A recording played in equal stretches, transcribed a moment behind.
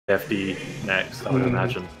FD next, I would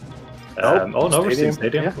imagine. Nope, oh no, we're seeing Stadium.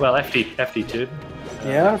 Stadium. Yeah. Well, FD2.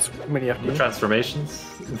 Yeah, it's mini FD. The transformations.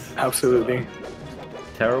 Absolutely.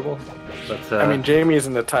 Terrible. But I mean, Jamie is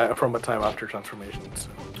in the time from a time after transformation. So.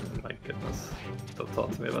 My goodness. Don't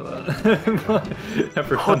talk to me about that.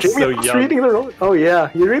 Everyone's Jamie so was young. reading the role. Oh yeah,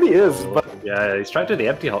 he really is. But yeah, he's trying to do the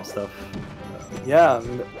empty hop stuff. yeah,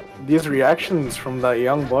 and these reactions from that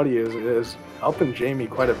young body is helping Jamie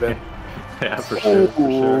quite a bit. Yeah, for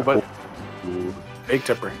sure. But big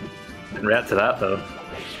tipper. Didn't react to that though.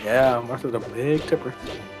 Yeah, Marth with a big tipper.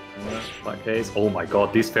 Yeah, BlackH4ze. Oh my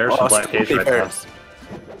god, these fairs from BlackH4ze right now.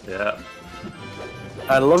 Yeah.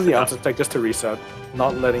 I love the answer tech just to reset,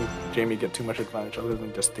 not letting Jamie get too much advantage other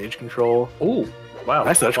than just stage control. Oh, wow.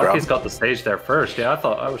 Nice BlackH4ze's got the stage there first. Yeah,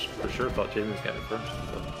 I was for sure thought Jamie was getting it first.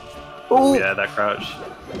 But... Oh, yeah, that crouch.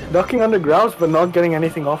 Ducking under grabs, but not getting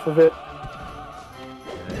anything off of it.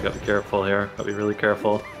 Yeah, you gotta be careful here. Gotta be really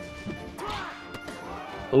careful.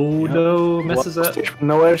 Oh no, misses it.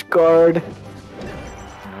 No edge guard.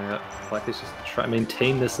 Yeah, BlackH4ze's just trying to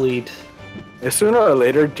maintain this lead. Sooner or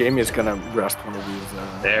later, Jamie is gonna rest one of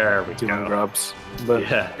these. There we go. Grabs, but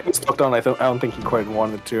yeah, he's stuck down. I don't think he quite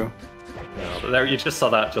wanted to. No, there you just saw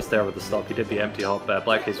that just there with the stop. He did the empty hop.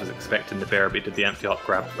 BlackH4ze was expecting the bear, but he did the empty hop,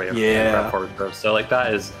 grabbed way grab forward curve. So like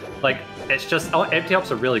that is like it's just empty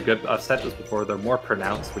hops are really good. I've said this before. They're more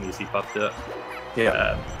pronounced when you see Puff do it.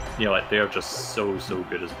 Yeah. You know, like they are just so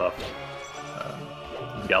good as Puff.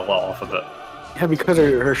 You get a lot off of it. Yeah, because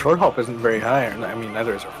her short hop isn't very high. I mean,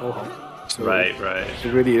 neither is her full hop. So right.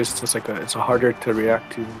 It really is just like it's harder to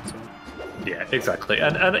react to. So. Yeah, exactly.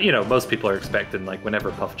 And you know, most people are expecting like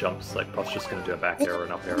whenever Puff jumps, like Puff's just gonna do a back air or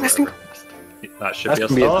an up air or whatever. That should be a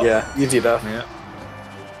stop. Yeah, easy enough. Yeah.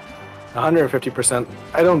 150%.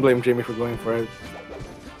 I don't blame Jamie for going for it.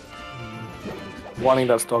 Wanting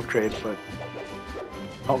that stock trade, but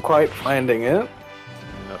not quite finding it.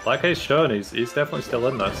 Yeah, BlackH4ze's shown he's definitely still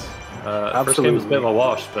in this. Absolutely. First game was a bit of a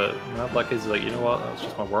wash, but now BlackH4ze's like, you know what, that was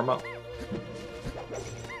just my warm up.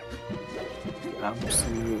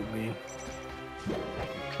 Absolutely.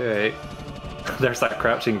 Okay. There's that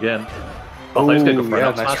crouching again. I thought he was going to go for an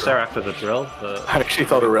up nice smash there after the drill. But... I actually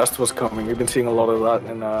thought a rest was coming. We've been seeing a lot of that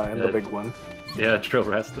in the big one. Yeah, drill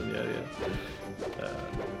resting, yeah.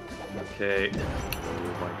 Okay.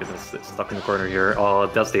 Oh my goodness, it's stuck in the corner here. Oh,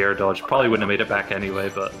 it does the air dodge. Probably wouldn't have made it back anyway,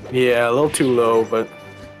 but... Yeah, a little too low, but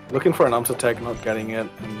looking for an umps attack, not getting it,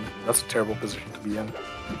 and that's a terrible position to be in.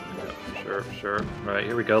 Yeah, for sure. Right,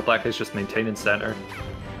 here we go. BlackH4ze's just maintaining center.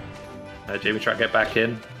 Jamie trying to get back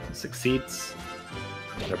in. Succeeds.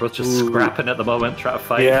 They're both just scrapping at the moment, trying to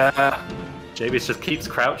fight. Yeah. Jamie just keeps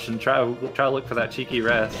crouching, try to look for that cheeky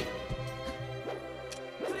rest.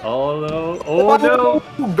 Oh no! Oh no!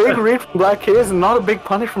 Big read from BlackH4ze and not a big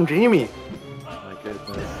punish from Jamie. Oh my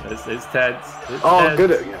goodness, it's tense. Tense.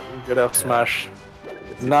 Good up smash.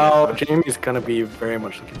 Now Jamie's gonna be very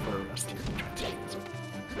much looking for a rest here.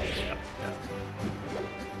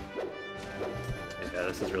 Yeah,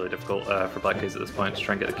 this is really difficult for BlackH4ze at this point to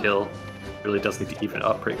try and get a kill. Really does need to even it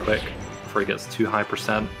up pretty quick before he gets too high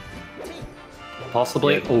 %.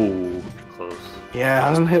 Possibly. Yeah. Oh, close. Yeah,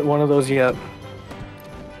 hasn't hit one of those yet.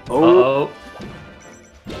 Oh.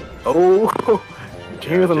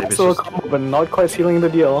 Jamie with a nice little combo, but not quite sealing the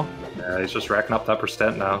deal. Yeah, he's just racking up that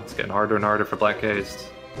 % now. It's getting harder and harder for BlackH4ze.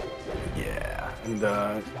 Yeah,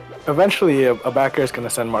 and eventually a backer is going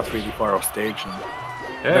to send Marth really far off stage and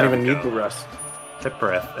don't even need the rest.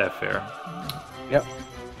 Tipper F here. Yep.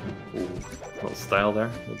 Ooh, little style there.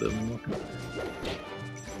 A little bit of look.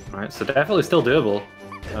 Alright, so definitely still doable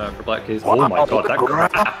for BlackH4ze. Oh my god, that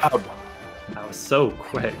grab! That was so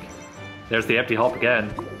quick. There's the empty hop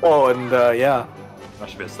again. Oh, and yeah. That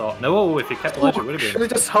should be a stop. No, if he kept the ledge, it would have been. Should have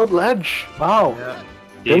just held ledge. Wow. Yeah.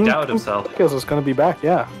 He doubted himself. Because it's going to be back,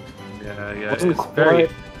 yeah. Yeah.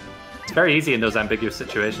 It's very easy in those ambiguous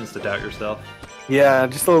situations to doubt yourself. Yeah,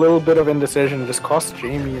 just a little bit of indecision just cost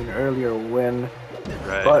Jamie an earlier win.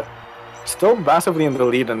 Right. But still massively in the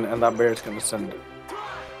lead, and that bear is going to send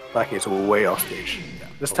BlackH4ze way off stage. Yeah,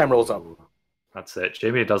 this time rolls up. That's it.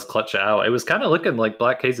 Jamie does clutch it out. It was kind of looking like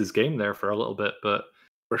BlackH4ze's game there for a little bit, but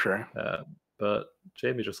for sure. But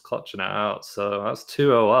Jamie just clutching it out. So that's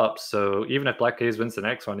 2-0 up. So even if BlackH4ze wins the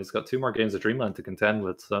next one, he's got 2 more games of Dreamland to contend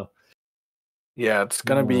with. So yeah, it's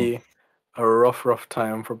gonna be a rough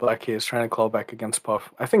time for BlackH4ze trying to claw back against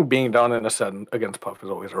Puff. I think being down in a set against Puff is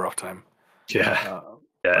always a rough time. Yeah.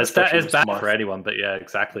 It's bad for anyone, but yeah,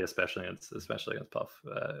 exactly, especially against Puff.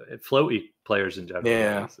 Floaty players in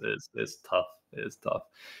general is tough. It is tough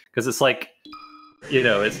because it's like, you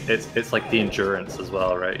know, it's like the endurance as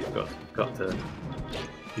well, right? You've got to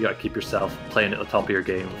you gotta keep yourself playing at the top of your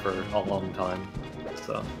game for a long time.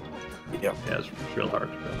 So yeah, it's real hard.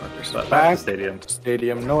 But back to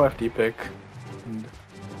Stadium, no FD pick. And,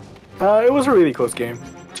 it was a really close game.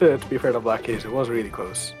 To be fair to BlackH4ze, it was really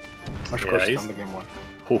close. Much closer than the game one.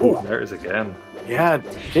 Oh, there it is again. Yeah,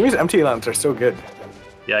 Jamie's empty lands are so good.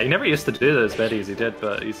 Yeah, he never used to do this as many as he did,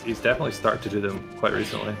 but he's definitely started to do them quite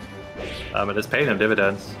recently. And it's paying him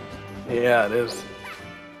dividends. Yeah, it is.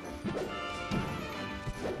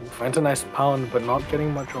 Finds a nice pound, but not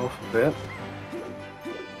getting much off of it.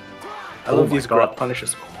 I love these grab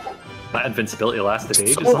punishes. That invincibility lasted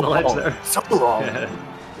ages on the ledge there. So long. Yeah,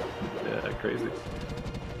 crazy.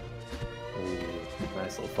 Ooh,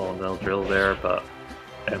 nice little fallen down drill there, but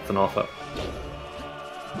anything off it.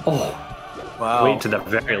 Oh, wow! Wait to the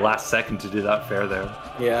very last second to do that fair there.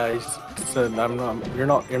 Yeah, he said, You're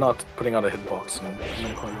not putting out a hitbox, and I'm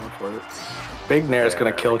gonna call you out for it. Big Nair is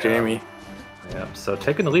gonna kill Jamie. Yep. So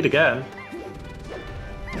taking the lead again.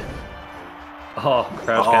 Oh,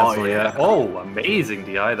 crouch cancel, yeah. Oh, amazing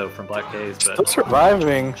DI though from BlackH4ze, but still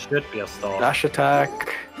surviving. Should be a stall. Dash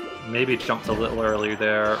attack. Maybe jumped a little earlier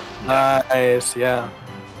there. Nice, yeah.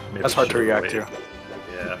 Maybe that's hard to react to.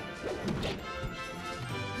 Yeah.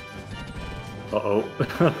 Uh-oh.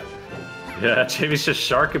 Yeah, Jamie's just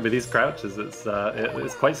sharking with these crouches.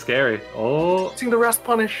 It's quite scary. Oh. Seeing the rest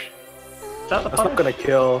punish. Is that the that's punish? Not gonna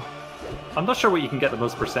kill. I'm not sure what you can get the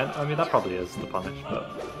most percent. I mean, that probably is the punish, but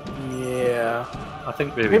yeah. I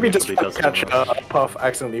think maybe just catch Puff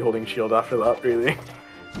accidentally holding shield after that, really.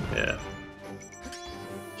 Yeah.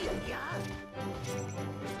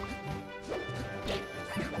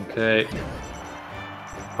 Okay.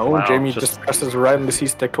 Oh, wow, Jamie just presses right in the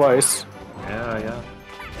C-stick twice. Yeah.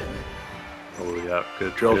 Oh yeah,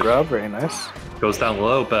 good. Drill grab, very nice. Goes down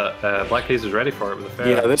low, but BlackH4ze is ready for it with a fair.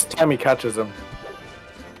 Yeah, this time he catches him.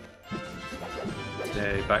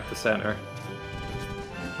 Okay, back to center.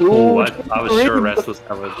 Ooh, I was sure Restless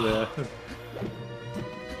covered. Yeah.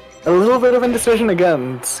 A little bit of indecision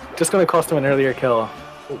again. It's just going to cost him an earlier kill.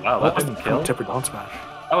 Oh, wow, that didn't kill. Tipper down smash.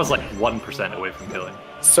 That was like 1% away from killing.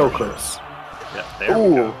 So close. Yeah, there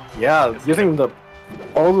we go. Yeah, using the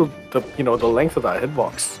length of that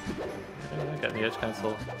hitbox. Yeah, getting the edge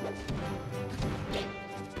cancel.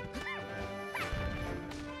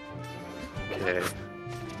 Okay.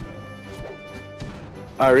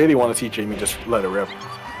 I really want to see Jamie just let it rip.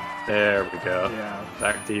 There we go. Yeah.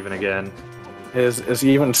 Back to even again. Is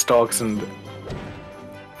even stocks, and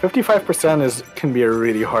 55% can be a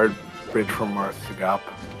really hard bridge from Marth to gap.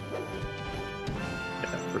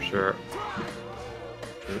 Yeah, for sure.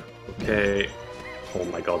 Okay. Oh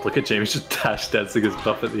my god, look at James just dash dancing his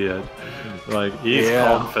buff at the end. Like, he's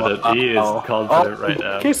confident. He is confident right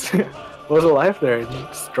now. Case was alive there, and he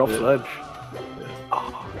just drops ledge.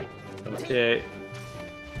 Oh. Okay.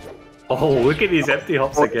 Oh, look at these empty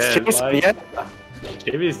hops again.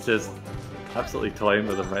 Jamie's just absolutely toying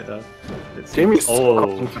with him right now. Jamie's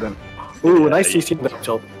so confident. Ooh, nice CC that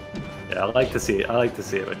tilt. Yeah, I like to see it. I like to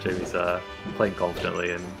see it when Jamie's playing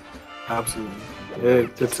confidently and absolutely.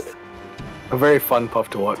 It's a very fun puff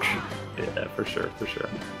to watch. Yeah, for sure.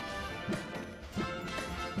 Oh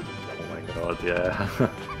my god, yeah.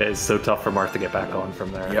 It is so tough for Marth to get back on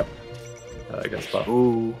from there. Yep. I guess puff.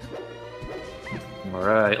 Ooh.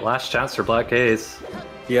 Alright, last chance for BlackH4ze.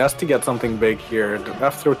 He has to get something big here.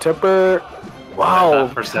 F throw tipper. Wow.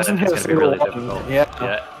 That percent is going to be really difficult.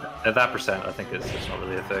 Yeah. At that percent, I think it's not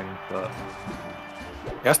really a thing, but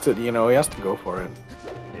he has to, he has to go for it.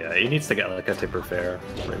 Yeah, he needs to get like a tipper fair,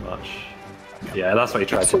 pretty much. Yeah, that's what he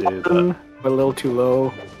tried to do, but a little too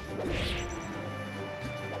low.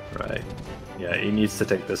 Right. Yeah, he needs to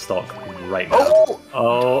take this stock right now.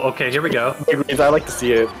 Oh, okay, here we go. I like to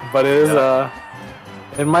see it, but it is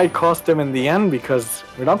it might cost him in the end because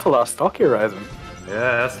we're down to last stock here, Ryzen.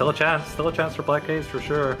 Yeah, still a chance for BlackH4ze for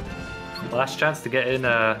sure. Last chance to get in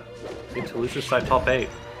into loser side top 8.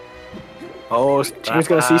 Oh, Jamie's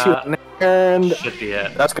gonna CC that and should be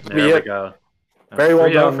it. That's gonna be it. There we it. go. Very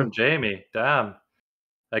well done from Jamie. Damn.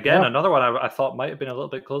 Again, another one I thought might have been a little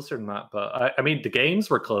bit closer than that, but I mean the games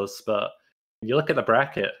were close, but you look at the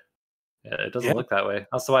bracket, it doesn't look that way.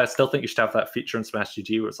 That's why I still think you should have that feature in Smash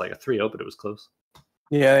GG where it's like a 3-0, but it was close.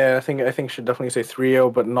 Yeah, I think should definitely say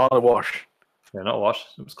 3-0, but not a wash. Yeah, not a wash.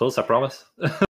 It was close, I promise.